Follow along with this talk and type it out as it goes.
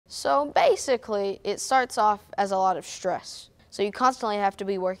So basically, it starts off as a lot of stress. So you constantly have to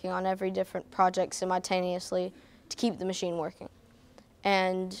be working on every different project simultaneously to keep the machine working.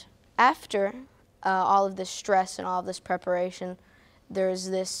 And after all of this stress and all of this preparation, there's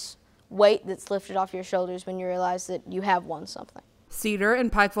this weight that's lifted off your shoulders when you realize that you have won something. CEDAR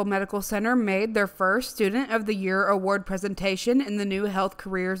and Pikeville Medical Center made their first Student of the Year award presentation in the new Health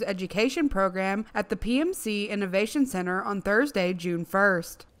Careers Education program at the PMC Innovation Center on Thursday, June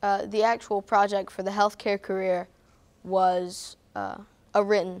 1st. The actual project for the healthcare career was a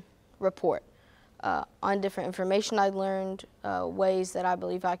written report on different information I learned, ways that I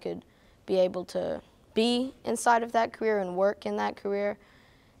believe I could be able to be inside of that career and work in that career,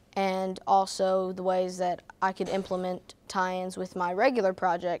 and also the ways that I could implement tie-ins with my regular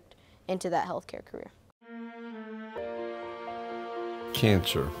project into that healthcare career.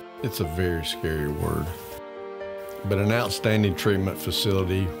 Cancer, it's a very scary word, but an outstanding treatment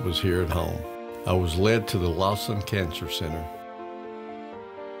facility was here at home. I was led to the Lawson Cancer Center.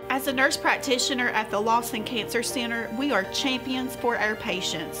 As a nurse practitioner at the Lawson Cancer Center, we are champions for our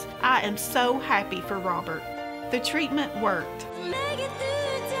patients. I am so happy for Robert. The treatment worked.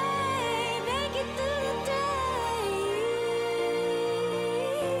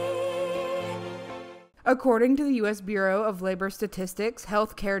 According to the U.S. Bureau of Labor Statistics,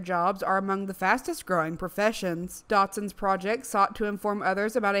 healthcare jobs are among the fastest growing professions. Dotson's project sought to inform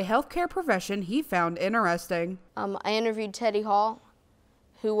others about a healthcare profession he found interesting. I interviewed Teddy Hall,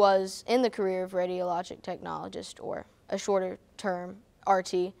 who was in the career of radiologic technologist, or a shorter term,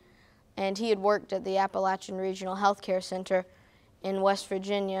 RT, and he had worked at the Appalachian Regional Healthcare Center in West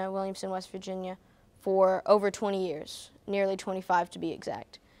Virginia, Williamson, West Virginia, for over 20 years, nearly 25 to be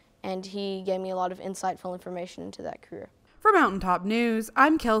exact. And he gave me a lot of insightful information into that career. For Mountaintop News,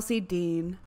 I'm Kelsey Dean.